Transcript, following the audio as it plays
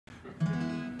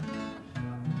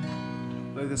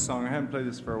play this song. I haven't played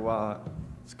this for a while.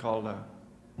 It's called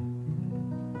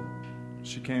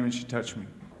She Came and She Touched Me.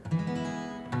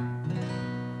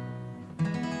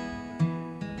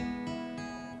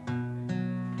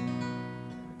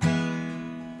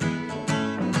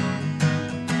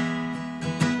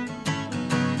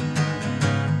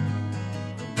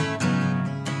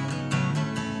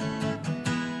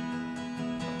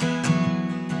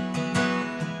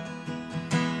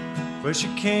 Well,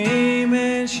 she came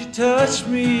and she touched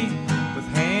me with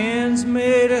hands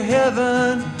made of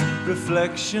heaven,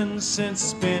 reflections sent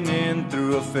spinning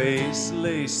through a face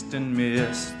laced in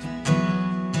mist.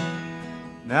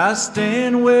 Now I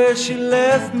stand where she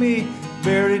left me,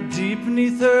 buried deep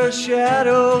beneath her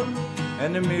shadow,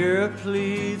 and the mirror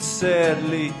pleads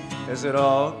sadly, has it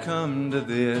all come to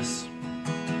this?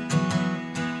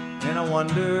 And I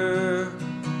wonder,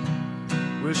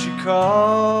 will she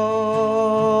call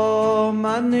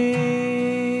my name?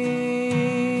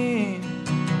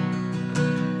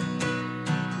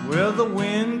 Well, the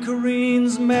wind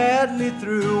careens madly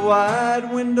through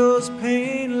wide windows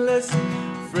paneless.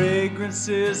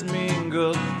 Fragrances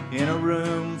mingle in a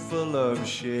room full of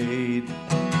shade.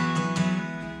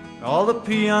 All the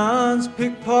peons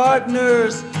pick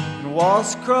partners and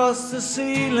waltz across the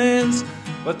ceilings,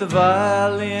 but the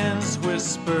violins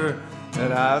whisper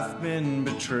that I've been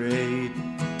betrayed.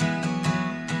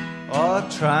 Oh,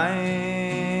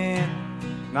 trying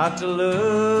not to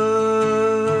look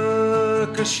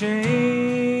ashamed.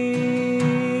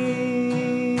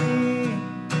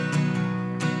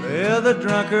 Well, the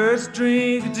drunkards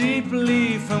drink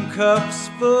deeply from cups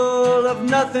full of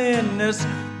nothingness.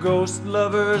 Ghost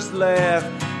lovers laugh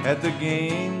at the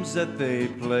games that they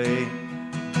play,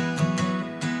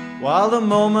 while the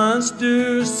moments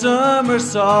do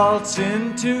somersaults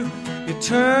into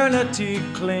eternity,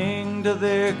 cling to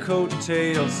their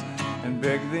coattails and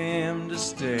beg them to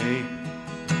stay.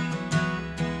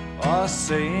 Oh,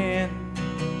 saying,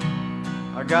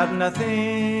 I got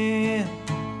nothing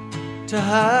to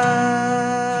hide.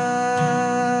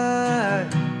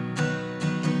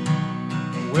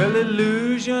 Well,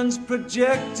 illusions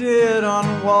projected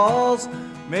on walls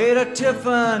made of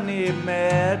Tiffany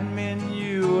mad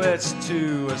minuets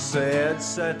to a sad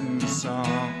satin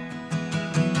song.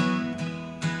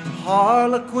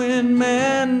 Harlequin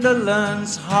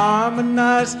mandolins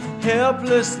harmonize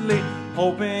helplessly,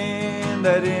 hoping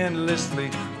that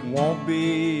endlessly won't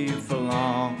be for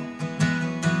long.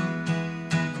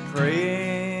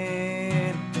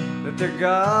 Praying that their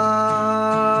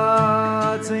gods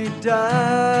ain't died.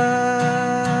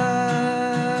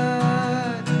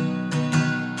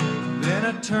 Then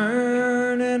I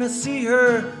turn and I see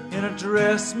her in a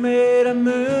dress made of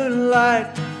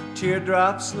moonlight.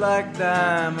 Teardrops like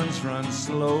diamonds run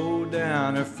slow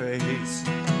down her face,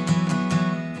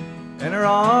 and her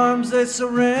arms, they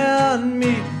surround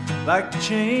me like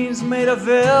chains made of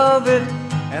velvet,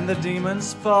 and the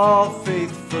demons fall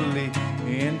faithfully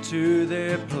into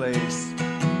their place,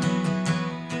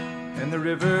 and the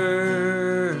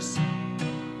rivers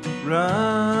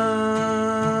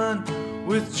run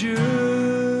with jewels.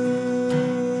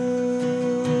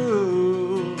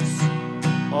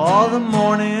 All the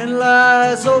morning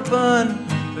lies open,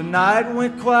 the night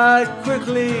went quite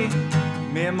quickly,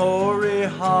 memory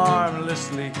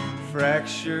harmlessly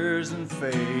fractures and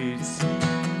fades.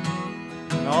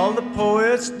 And all the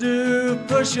poets do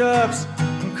push-ups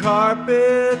on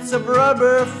carpets of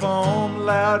rubber foam,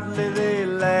 loudly they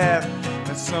laugh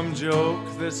at some joke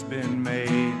that's been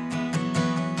made.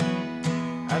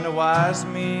 And the wise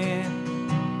men,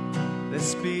 they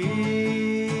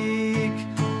speak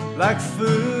like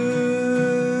food.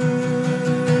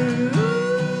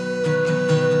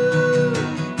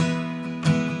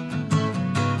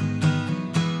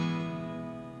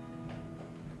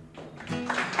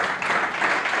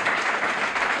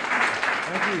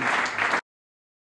 Thank you.